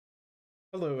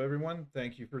Hello, everyone.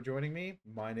 Thank you for joining me.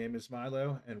 My name is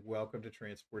Milo, and welcome to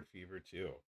Transport Fever 2.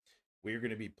 We are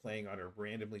going to be playing on a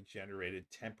randomly generated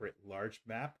temperate large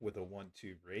map with a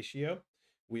 1-2 ratio.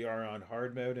 We are on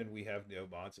hard mode and we have no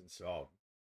mods installed.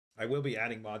 I will be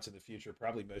adding mods in the future,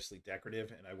 probably mostly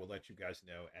decorative, and I will let you guys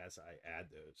know as I add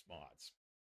those mods.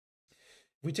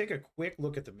 If we take a quick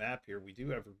look at the map here, we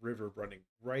do have a river running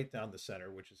right down the center,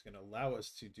 which is going to allow us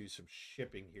to do some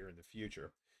shipping here in the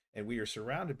future. And we are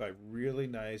surrounded by really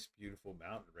nice, beautiful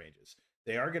mountain ranges.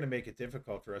 They are going to make it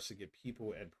difficult for us to get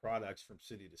people and products from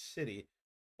city to city,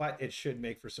 but it should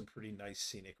make for some pretty nice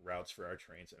scenic routes for our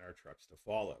trains and our trucks to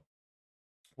follow.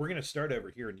 We're going to start over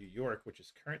here in New York, which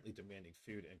is currently demanding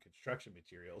food and construction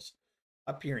materials.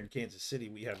 Up here in Kansas City,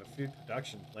 we have a food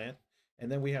production plant, and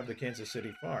then we have the Kansas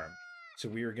City farm. So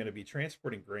we are going to be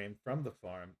transporting grain from the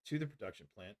farm to the production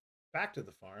plant, back to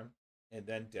the farm, and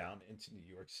then down into New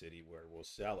York City where we'll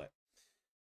sell it.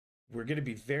 We're going to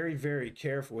be very, very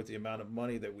careful with the amount of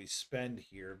money that we spend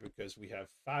here because we have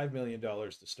 $5 million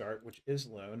to start, which is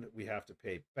loan we have to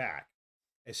pay back.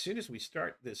 As soon as we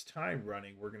start this time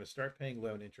running, we're going to start paying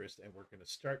loan interest and we're going to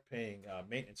start paying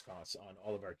maintenance costs on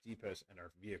all of our depots and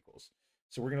our vehicles.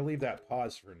 So we're going to leave that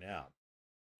pause for now.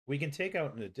 We can take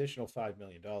out an additional $5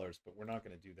 million, but we're not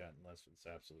going to do that unless it's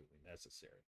absolutely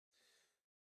necessary.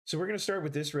 So we're going to start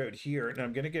with this road here, and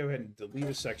I'm going to go ahead and delete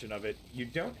a section of it. You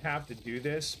don't have to do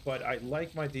this, but I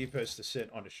like my depots to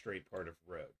sit on a straight part of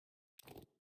road.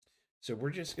 So we're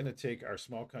just going to take our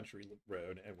small country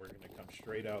road, and we're going to come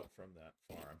straight out from that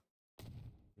farm.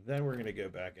 Then we're going to go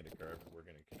back into curve, and we're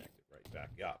going to connect it right back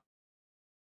up.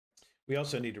 We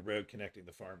also need a road connecting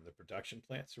the farm and the production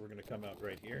plant, so we're going to come out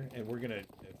right here, and we're going to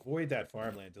avoid that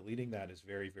farmland. Deleting that is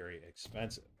very, very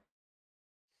expensive.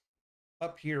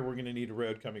 Up here, we're going to need a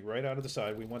road coming right out of the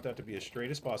side. We want that to be as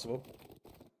straight as possible.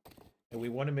 And we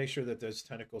want to make sure that those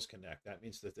tentacles connect. That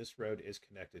means that this road is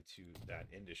connected to that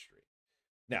industry.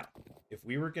 Now, if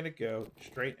we were going to go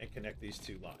straight and connect these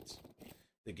two lines,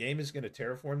 the game is going to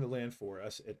terraform the land for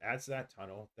us. It adds that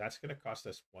tunnel. That's going to cost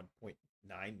us $1.9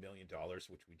 million,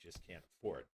 which we just can't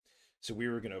afford. So we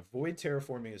were going to avoid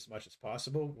terraforming as much as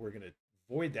possible. We're going to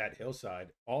avoid that hillside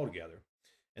altogether.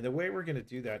 And the way we're going to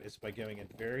do that is by going in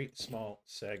very small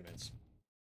segments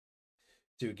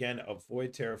to, again,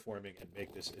 avoid terraforming and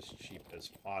make this as cheap as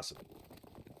possible.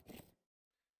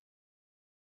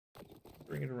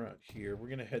 Bring it around here. We're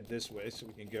going to head this way so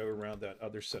we can go around that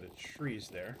other set of trees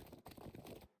there.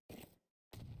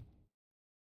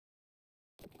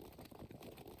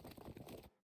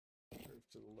 Curve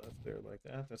to the left there like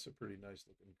that. That's a pretty nice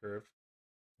looking curve.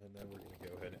 And then we're going to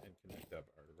go ahead and connect up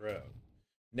our road.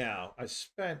 Now, I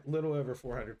spent a little over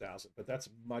 400,000, but that's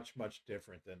much, much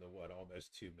different than the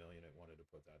almost 2 million I wanted to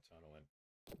put that tunnel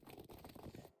in.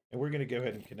 And we're going to go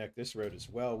ahead and connect this road as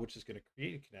well, which is going to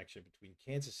create a connection between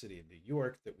Kansas City and New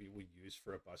York that we will use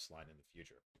for a bus line in the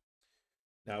future.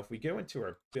 Now, if we go into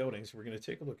our buildings, we're going to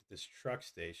take a look at this truck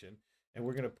station, and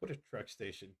we're going to put a truck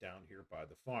station down here by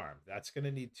the farm. That's going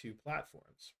to need two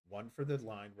platforms, one for the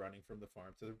line running from the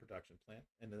farm to the production plant,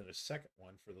 and then a second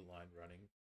one for the line running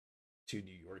to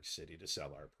New York City to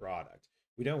sell our product.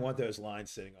 We don't want those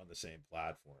lines sitting on the same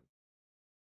platform.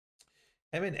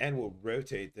 M and N will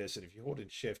rotate this, and if you hold in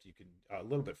shift, you can a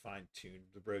little bit fine tune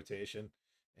the rotation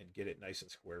and get it nice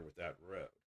and square with that road.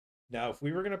 Now, if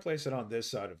we were going to place it on this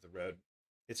side of the road,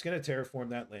 it's going to terraform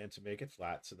that land to make it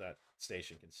flat so that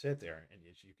station can sit there. And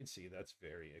as you can see, that's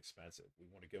very expensive. We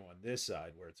want to go on this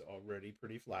side where it's already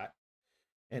pretty flat,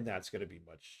 and that's going to be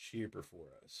much cheaper for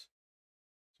us.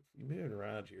 So if we move it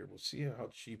around here, we'll see how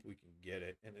cheap we can get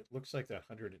it. And it looks like that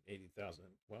 180,000,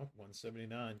 well,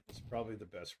 179 is probably the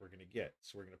best we're going to get.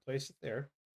 So we're going to place it there,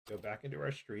 go back into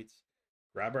our streets,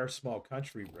 grab our small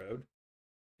country road,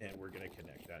 and we're going to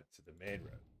connect that to the main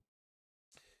road.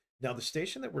 Now, the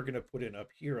station that we're going to put in up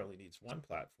here only needs one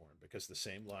platform because the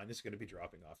same line is going to be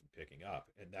dropping off and picking up,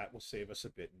 and that will save us a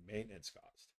bit in maintenance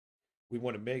cost. We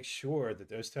want to make sure that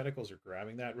those tentacles are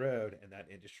grabbing that road and that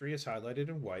industry is highlighted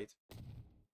in white,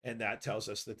 and that tells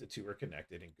us that the two are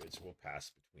connected and goods will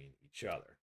pass between each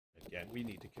other. Again, we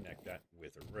need to connect that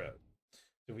with a road.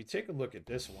 So if we take a look at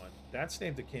this one, that's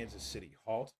named the Kansas City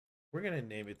Halt. We're going to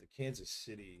name it the Kansas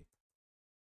City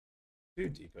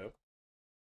Food Depot.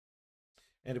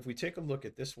 And if we take a look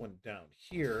at this one down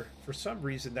here, for some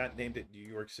reason that named it New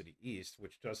York City East,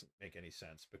 which doesn't make any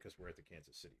sense because we're at the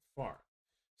Kansas City Farm.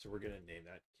 So we're going to name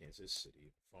that Kansas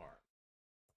City Farm.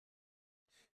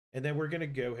 And then we're going to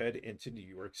go ahead into New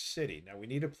York City. Now we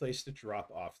need a place to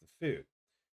drop off the food.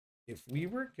 If we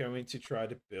were going to try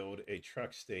to build a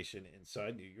truck station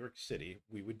inside New York City,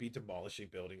 we would be demolishing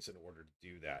buildings in order to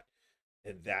do that.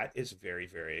 And that is very,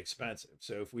 very expensive.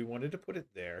 So if we wanted to put it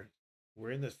there,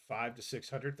 we're in the five to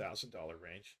 $600,000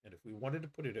 range. And if we wanted to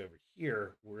put it over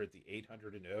here, we're at the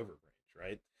 800 and over range,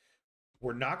 right?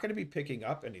 We're not going to be picking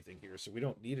up anything here, so we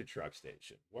don't need a truck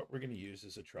station. What we're going to use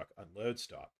is a truck unload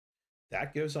stop.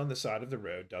 That goes on the side of the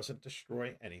road, doesn't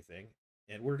destroy anything,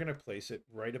 and we're going to place it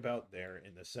right about there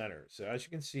in the center. So as you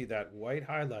can see, that white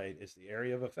highlight is the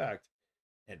area of effect,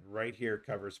 and right here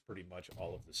covers pretty much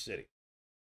all of the city.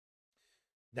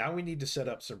 Now we need to set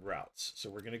up some routes. So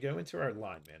we're going to go into our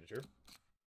line manager.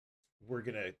 We're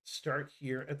going to start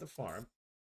here at the farm.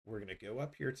 We're going to go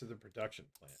up here to the production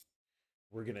plant.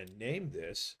 We're going to name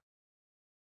this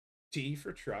T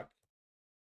for truck,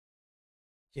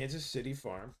 Kansas City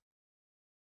Farm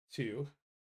to,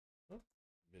 oh,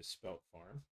 misspelled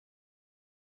farm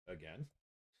again,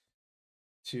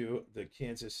 to the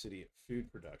Kansas City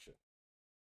food production.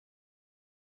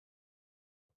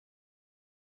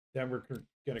 Then we're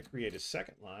going to create a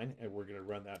second line, and we're going to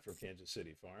run that from Kansas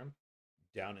City Farm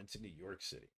down into New York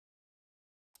City.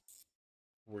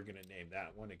 We're going to name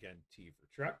that one again T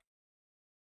for truck,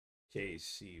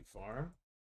 KC Farm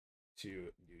to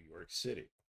New York City.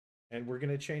 And we're going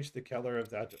to change the color of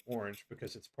that to orange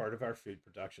because it's part of our food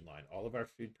production line. All of our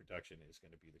food production is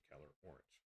going to be the color orange.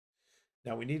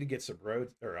 Now we need to get some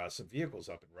some vehicles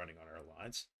up and running on our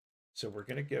lines. So we're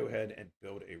going to go ahead and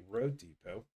build a road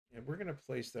depot, and we're going to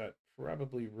place that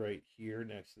probably right here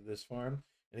next to this farm.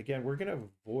 And again, we're going to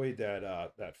avoid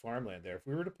that farmland there. If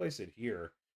we were to place it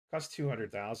here, it costs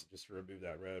 $200,000 just to remove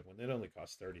that road, when it only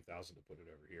costs $30,000 to put it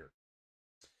over here,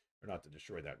 or not to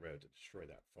destroy that road, to destroy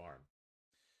that farm.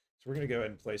 So we're going to go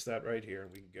ahead and place that right here,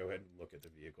 and we can go ahead and look at the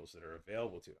vehicles that are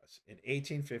available to us. In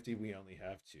 1850, we only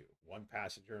have two, one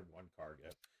passenger and one cargo.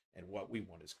 And what we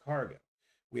want is cargo.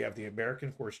 We have the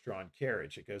American horse-drawn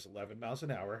carriage. It goes 11 miles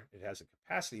an hour. It has a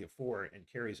capacity of 4 and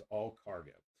carries all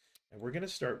cargo. And we're going to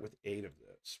start with 8 of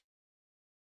those.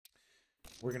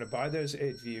 We're going to buy those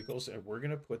 8 vehicles, and we're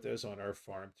going to put those on our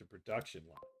farm to production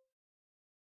line.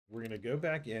 We're going to go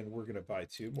back in, we're going to buy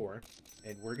 2 more,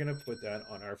 and we're going to put that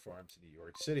on our farm to New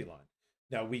York City line.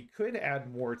 Now, we could add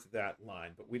more to that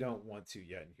line, but we don't want to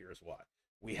yet, and here's why.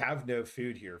 We have no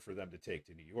food here for them to take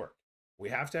to New York. We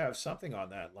have to have something on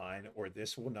that line, or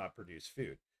this will not produce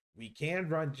food. We can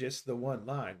run just the one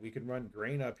line. We can run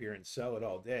grain up here and sell it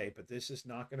all day, but this is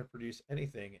not going to produce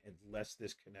anything unless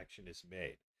this connection is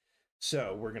made.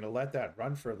 So we're going to let that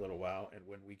run for a little while, and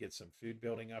when we get some food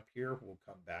building up here, we'll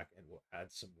come back and we'll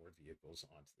add some more vehicles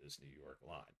onto this New York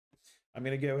line. I'm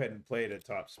going to go ahead and play it at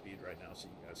top speed right now so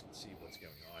you guys can see what's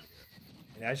going on here.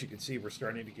 And as you can see, we're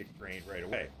starting to get grain right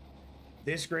away.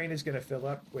 This grain is going to fill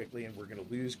up quickly, and we're going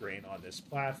to lose grain on this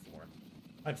platform.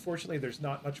 Unfortunately, there's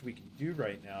not much we can do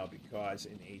right now because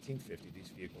in 1850, these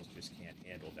vehicles just can't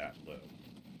handle that load.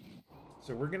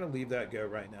 So we're going to leave that go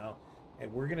right now.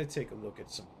 And we're going to take a look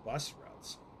at some bus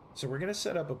routes. So we're going to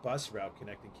set up a bus route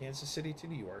connecting Kansas City to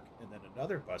New York, and then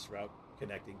another bus route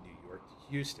connecting New York to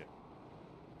Houston.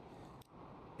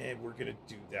 And we're going to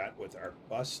do that with our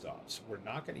bus stops. We're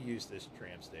not going to use this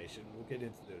tram station. We'll get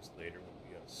into those later when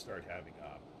we start having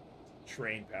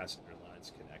train passenger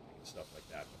lines connecting and stuff like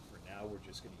that. But for now, we're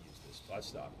just going to use this bus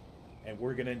stop. And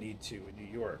we're going to need 2 in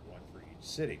New York, 1 for each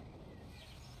city.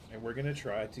 And we're going to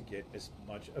try to get as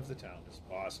much of the town as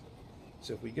possible.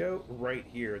 So if we go right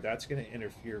here, that's going to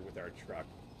interfere with our truck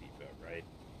depot, right?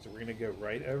 So we're going to go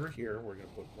right over here. We're going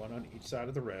to put 1 on each side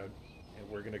of the road, and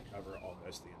we're going to cover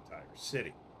almost the entire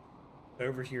city.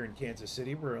 Over here in Kansas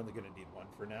City, we're only going to need 1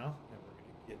 for now, and we're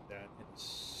going to get that in a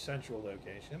central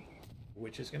location,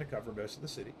 which is going to cover most of the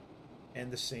city,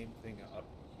 and the same thing up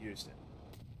in Houston.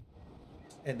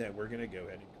 And then we're going to go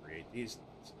ahead and create these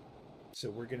lines.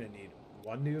 So we're going to need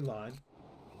 1 new line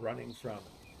running from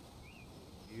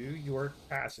New York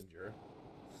passenger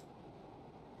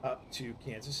up to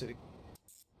Kansas City.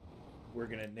 We're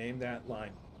going to name that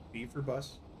line B for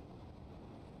bus,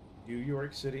 New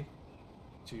York City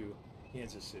to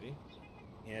Kansas City,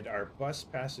 and our bus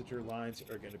passenger lines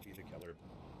are going to be the color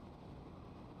blue.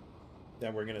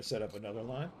 Then we're going to set up another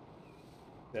line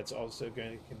that's also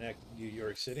going to connect New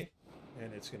York City,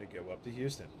 and it's going to go up to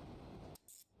Houston.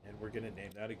 And we're going to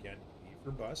name that again B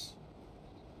for bus,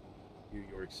 New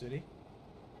York City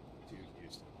to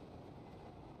Houston.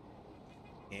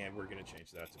 And we're going to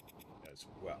change that to blue as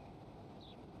well.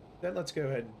 Then let's go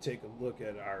ahead and take a look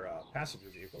at our passenger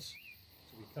vehicles.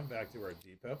 So we come back to our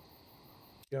depot,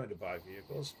 go into buy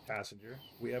vehicles, passenger.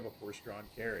 We have a horse-drawn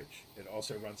carriage. It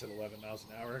also runs at 11 miles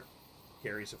an hour,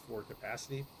 carries a 4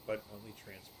 capacity, but only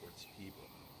transports people.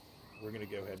 We're going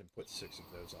to go ahead and put 6 of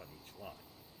those on each line.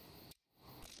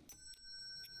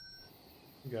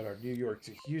 We got our New York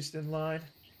to Houston line.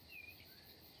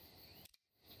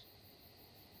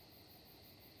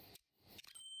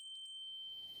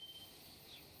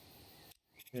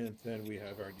 And then we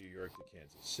have our New York to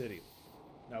Kansas City.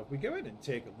 Now, if we go ahead and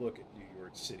take a look at New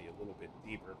York City a little bit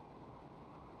deeper,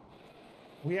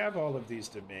 we have all of these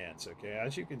demands, okay?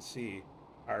 As you can see,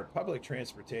 our public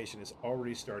transportation is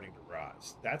already starting to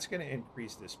rise. That's going to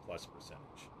increase this plus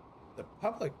percentage. The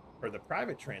public or the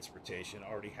private transportation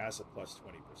already has a plus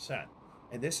 20%.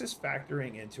 And this is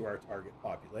factoring into our target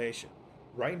population.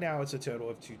 Right now, it's a total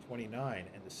of 229,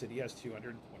 and the city has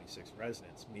 226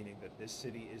 residents, meaning that this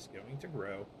city is going to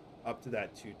grow up to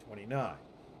that 229.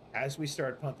 As we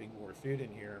start pumping more food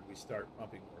in here and we start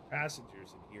pumping more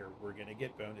passengers in here, we're going to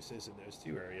get bonuses in those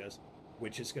two areas,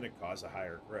 which is going to cause a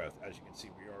higher growth. As you can see,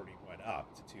 we already went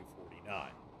up to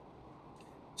 249.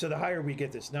 So the higher we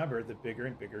get this number, the bigger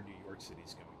and bigger New York City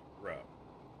is going to grow.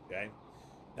 Okay.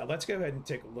 Now let's go ahead and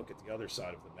take a look at the other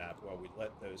side of the map while we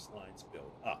let those lines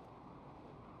build up.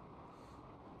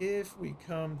 If we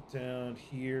come down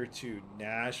here to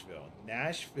Nashville,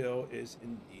 Nashville is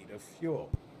in need of fuel.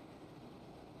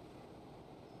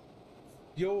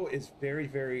 Fuel is very,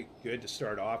 very good to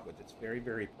start off with. It's very,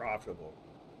 very profitable.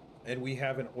 And we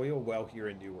have an oil well here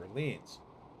in New Orleans.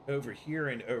 Over here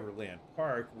in Overland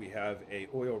Park, we have a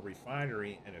oil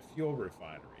refinery and a fuel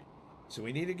refinery. So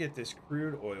we need to get this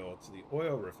crude oil to the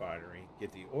oil refinery,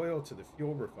 get the oil to the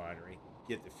fuel refinery,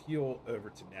 get the fuel over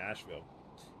to Nashville.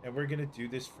 And we're going to do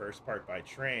this first part by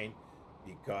train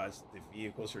because the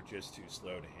vehicles are just too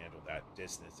slow to handle that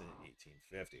distance in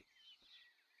 1850.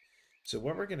 So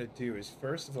what we're going to do is,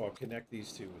 first of all, connect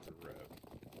these two with the road.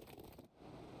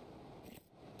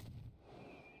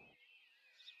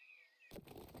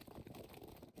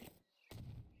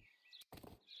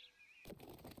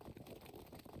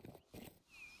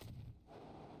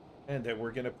 And then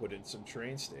we're going to put in some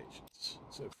train stations.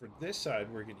 So for this side,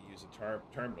 we're going to use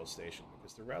a terminal station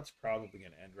because the route's probably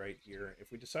going to end right here. If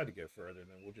we decide to go further,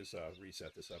 then we'll just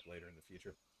reset this up later in the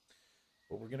future.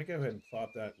 But we're going to go ahead and plop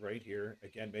that right here.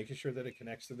 Again, making sure that it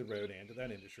connects to the road and to that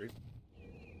industry.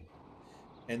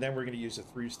 And then we're going to use a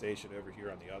through station over here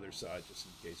on the other side, just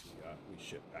in case we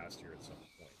ship past here at some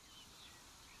point.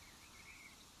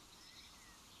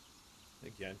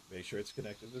 Again, make sure it's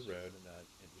connected to the road and that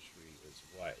industry is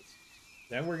white.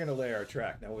 Then we're going to lay our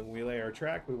track. Now, when we lay our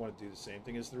track, we want to do the same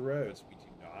thing as the roads. We do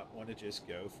not want to just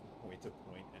go from point to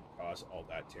point and cause all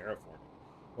that terraforming.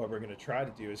 What we're going to try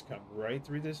to do is come right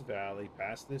through this valley,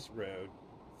 past this road,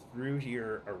 through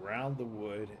here, around the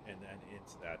wood, and then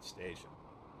into that station.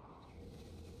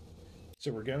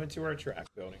 So we're going to our track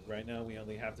building. Right now, we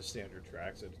only have the standard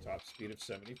tracks at a top speed of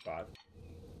 75.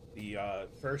 The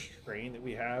first train that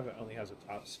we have only has a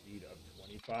top speed of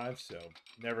 25, so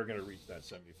never going to reach that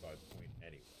 75 point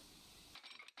anyway.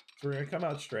 So we're going to come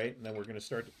out straight, and then we're going to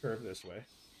start to curve this way.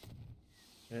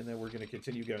 And then we're going to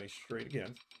continue going straight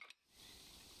again.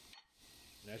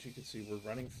 And as you can see, we're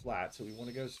running flat, so we want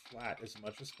to go as flat as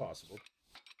much as possible.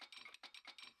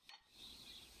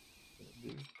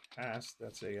 Move past,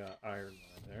 that's a iron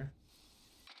line there.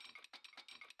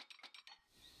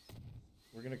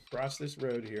 We're going to cross this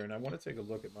road here, and I want to take a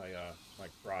look at my my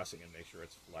crossing and make sure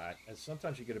it's flat. As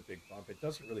sometimes you get a big bump, it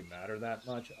doesn't really matter that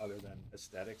much other than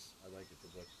aesthetics. I like it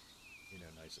to look,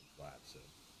 nice and flat. So,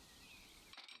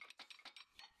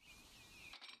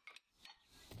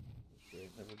 okay,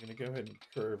 then we're going to go ahead and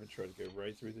curve and try to go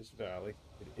right through this valley.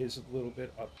 It is a little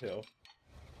bit uphill.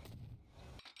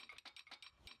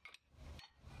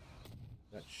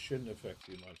 That shouldn't affect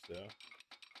too much, though.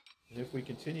 And if we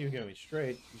continue going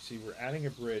straight, you see we're adding a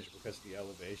bridge because of the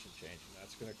elevation change, and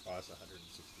that's going to cost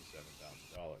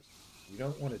 $167,000. We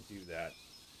don't want to do that.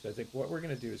 So I think what we're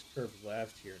going to do is curve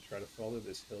left here and try to follow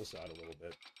this hillside a little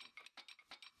bit.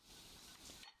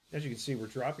 As you can see, we're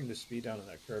dropping the speed down on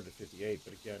that curve to 58,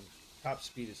 but again, top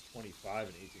speed is 25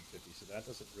 in 1850, so that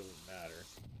doesn't really matter.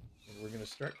 And we're going to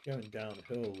start going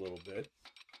downhill a little bit.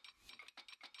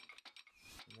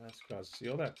 And that's causing, see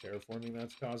all that terraforming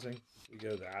that's causing? We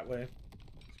go that way.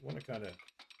 So we want to kind of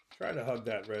try to hug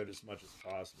that road as much as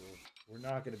possible. We're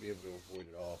not going to be able to avoid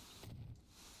it all.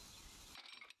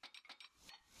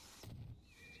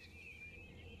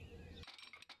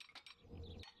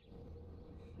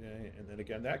 Okay, and then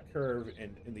again, that curve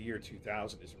in the year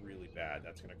 2000 is really bad.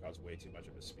 That's going to cause way too much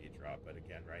of a speed drop. But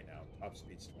again, right now, top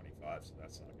speed's 25, so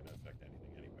that's not going to affect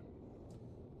anything anyway.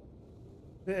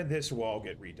 Then this will all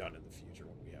get redone in the future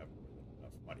when we have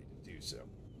enough money to do so.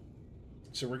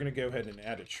 So we're going to go ahead and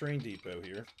add a train depot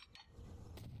here.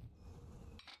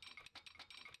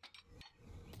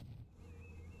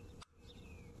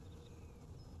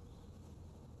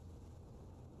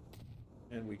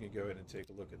 And and we can go ahead and take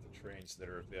a look at the trains that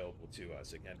are available to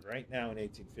us. Again, right now in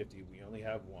 1850, we only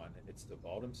have one. It's the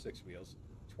Baldwin six wheels,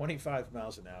 25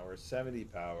 miles an hour, 70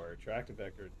 power, tractive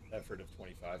effort of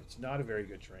 25. It's not a very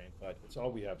good train, but it's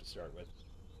all we have to start with,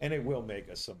 and it will make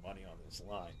us some money on this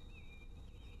line.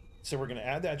 So we're going to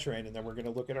add that train, and then we're going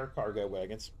to look at our cargo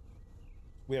wagons.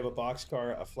 We have a box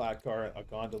car, a flat car, a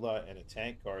gondola, and a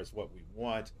tank car is what we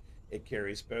want. It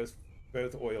carries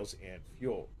both oils and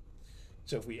fuel.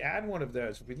 So if we add one of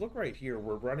those, if we look right here,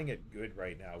 we're running it good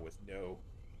right now with no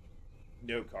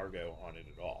cargo on it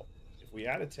at all. If we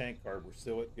add a tank car, we're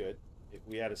still at good. If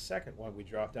we add a second one, we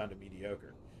drop down to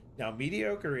mediocre. Now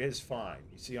mediocre is fine.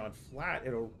 You see on flat,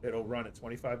 it'll run at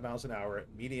 25 miles an hour.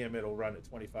 At medium, it'll run at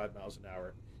 25 miles an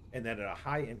hour. And then at a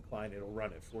high incline, it'll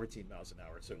run at 14 miles an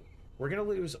hour. So we're going to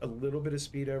lose a little bit of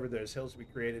speed over those hills we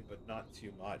created, but not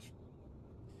too much.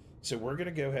 So we're going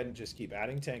to go ahead and just keep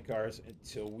adding tank cars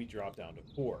until we drop down to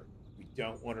poor. We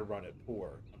don't want to run at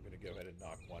poor. I'm going to go ahead and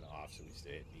knock one off so we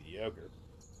stay at mediocre.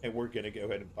 And we're going to go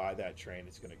ahead and buy that train.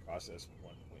 It's going to cost us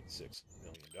 $1.6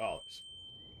 million.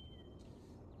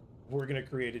 We're going to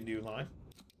create a new line.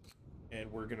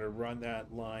 And we're going to run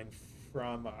that line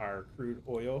from our crude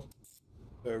oil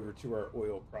over to our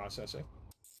oil processing.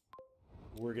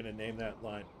 We're going to name that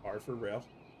line R for rail.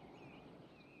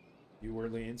 New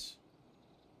Orleans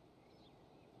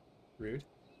crude.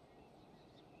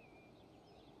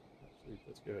 Actually,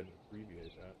 let's go ahead and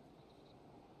abbreviate that.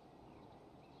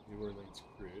 New Orleans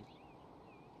crude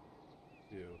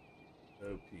to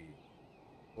OP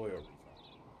oil refinery.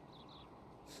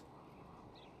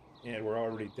 And we're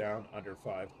already down under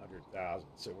 500,000.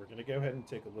 So we're going to go ahead and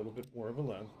take a little bit more of a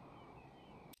loan.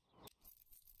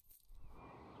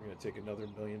 We're going to take another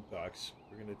 $1 million.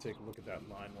 We're going to take a look at that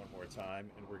line one more time,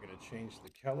 and we're going to change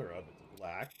the color of it to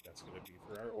black. That's going to be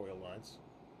for our oil lines.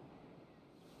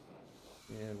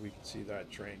 And we can see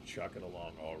that train chucking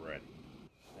along already.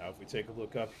 Now, if we take a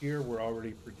look up here, we're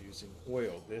already producing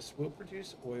oil. This will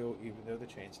produce oil even though the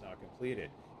chain's not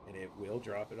completed, and it will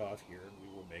drop it off here, and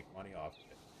we will make money off of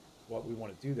it. What we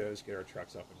want to do, though, is get our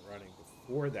trucks up and running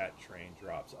before that train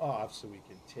drops off so we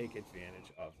can take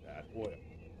advantage of that oil.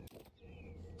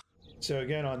 So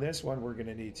again, on this one, we're going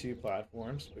to need two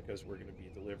platforms because we're going to be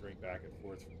delivering back and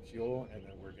forth from fuel, and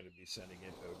then we're going to be sending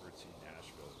it over to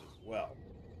Nashville as well.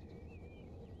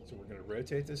 So we're going to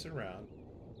rotate this around,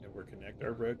 and we'll connect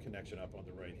our road connection up on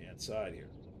the right-hand side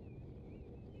here,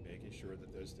 making sure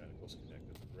that those tentacles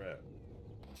connect to the road.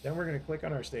 Then we're going to click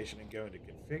on our station and go into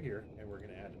configure, and we're going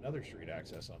to add another street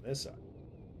access on this side.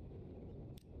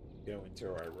 Go into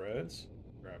our roads,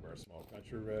 grab our small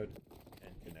country road,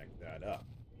 and connect that up.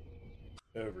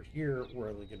 Over here, we're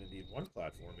only going to need one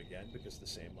platform again because the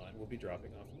same line will be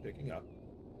dropping off and picking up.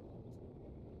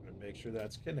 I'm going to make sure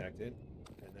that's connected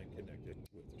and then connect it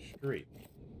with the street.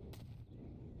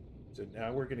 So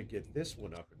now we're going to get this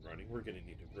one up and running. We're going to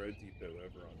need a road depot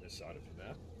over on this side of the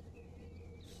map.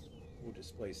 We'll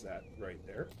just place that right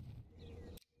there.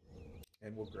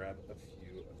 And we'll grab a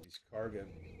few of these cargo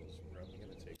vehicles. We're only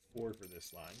going to take 4 for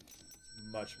this line.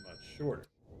 It's much, much shorter.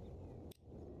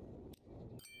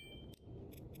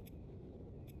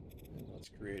 Let's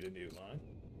create a new line.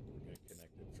 We're going to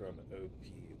connect it from OP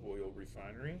Oil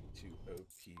Refinery to OP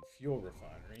Fuel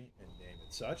Refinery and name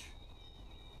it such.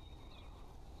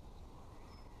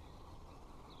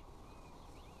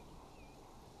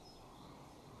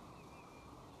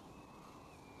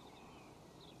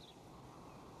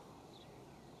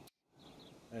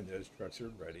 And those trucks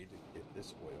are ready to get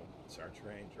this oil once our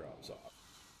train drops off.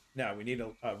 Now we need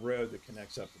a road that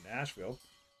connects up to Nashville.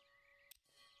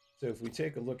 So if we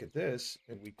take a look at this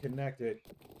and we connect it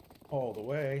all the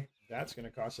way, that's going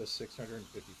to cost us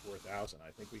 $654,000. I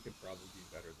think we could probably do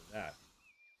better than that.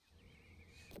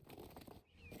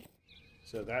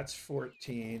 So that's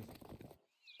 14.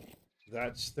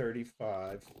 That's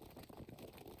 35.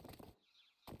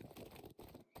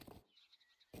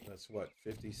 That's what,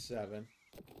 57.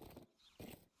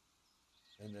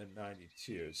 And then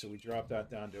 92. So we drop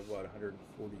that down to what,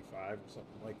 145 or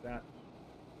something like that.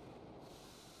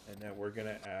 And then we're going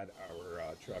to add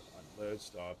our truck unload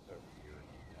stop over here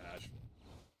in Nashville.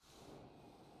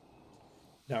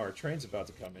 Now our train's about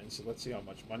to come in, so let's see how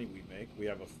much money we make. We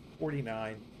have a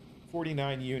 49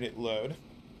 unit load.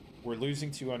 We're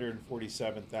losing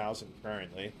 247,000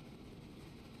 currently.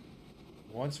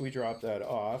 Once we drop that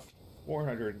off,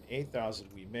 408,000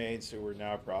 we made, so we're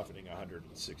now profiting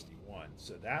 161.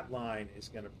 So that line is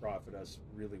going to profit us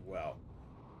really well.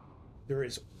 There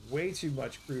is way too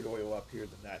much crude oil up here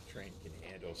than that train can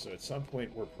handle. So at some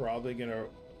point, we're probably going to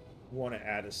want to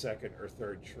add a second or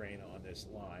third train on this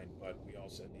line, but we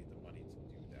also need the money to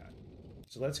do that.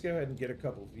 So let's go ahead and get a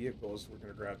couple vehicles. We're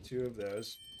going to grab 2 of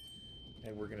those,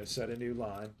 and we're going to set a new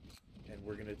line, and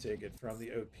we're going to take it from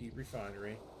the OP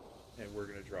refinery, and we're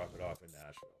going to drop it off in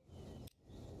Nashville.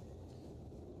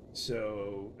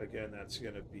 So again, that's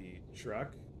going to be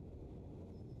truck,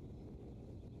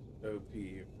 OP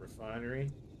refinery,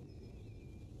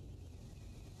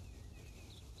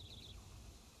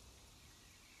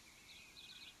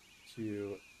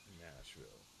 to Nashville.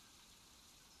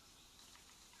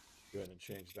 Go ahead and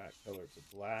change that color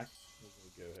to black. We're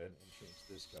going to go ahead and change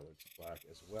this color to black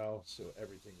as well. So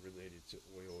everything related to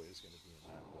oil is going to be in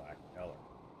that black color.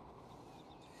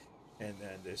 And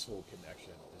then this whole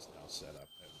connection is now set up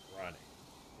and running.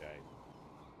 Okay.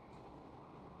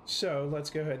 So let's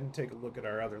go ahead and take a look at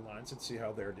our other lines and see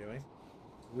how they're doing.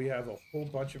 We have a whole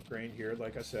bunch of grain here.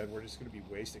 Like I said, we're just going to be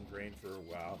wasting grain for a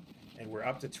while. And we're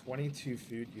up to 22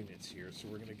 food units here. So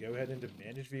we're going to go ahead into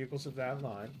manage vehicles of that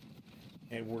line.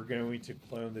 And we're going to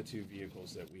clone the 2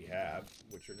 vehicles that we have,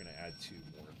 which are going to add 2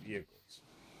 more vehicles.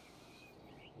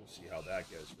 We'll see how that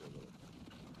goes for a little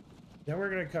bit. Then we're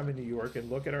going to come in New York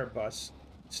and look at our bus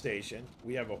station.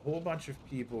 We have a whole bunch of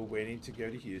people waiting to go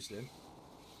to Houston.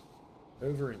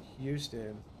 Over in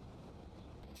Houston,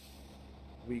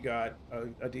 we got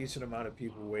a decent amount of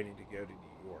people waiting to go to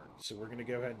New York. So we're going to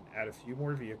go ahead and add a few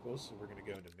more vehicles. So we're going to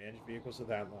go into manage vehicles of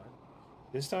that line.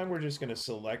 This time we're just going to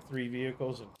select 3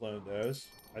 vehicles and clone those.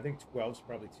 I think 12 is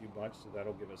probably too much, so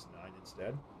that'll give us 9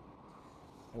 instead.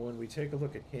 And when we take a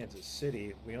look at Kansas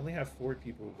City, we only have 4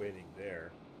 people waiting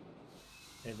there.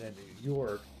 And then New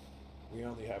York, we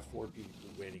only have 4 people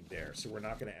waiting there. So we're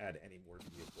not going to add any more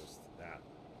vehicles to that.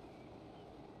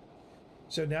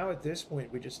 So now at this point,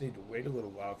 we just need to wait a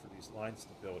little while for these lines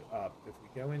to build up. If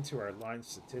we go into our line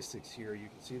statistics here, you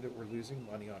can see that we're losing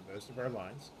money on most of our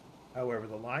lines. However,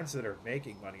 the lines that are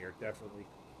making money are definitely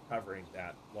covering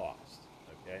that loss,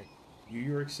 okay? New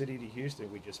York City to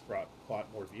Houston, we just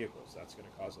bought more vehicles. That's going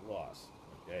to cause a loss,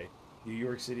 okay? New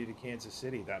York City to Kansas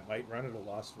City, that might run at a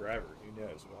loss forever. Who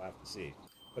knows? We'll have to see.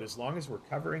 But as long as we're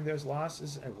covering those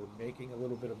losses and we're making a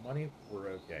little bit of money, we're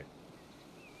okay.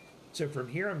 So from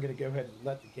here, I'm going to go ahead and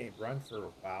let the game run for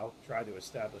a while, try to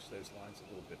establish those lines a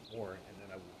little bit more, and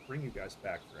then I will bring you guys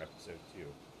back for episode 2.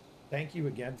 Thank you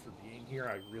again for being here.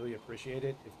 I really appreciate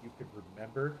it. If you could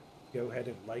remember, go ahead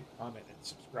and like, comment, and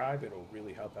subscribe. It'll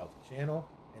really help out the channel.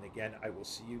 And again, I will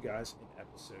see you guys in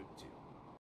episode 2.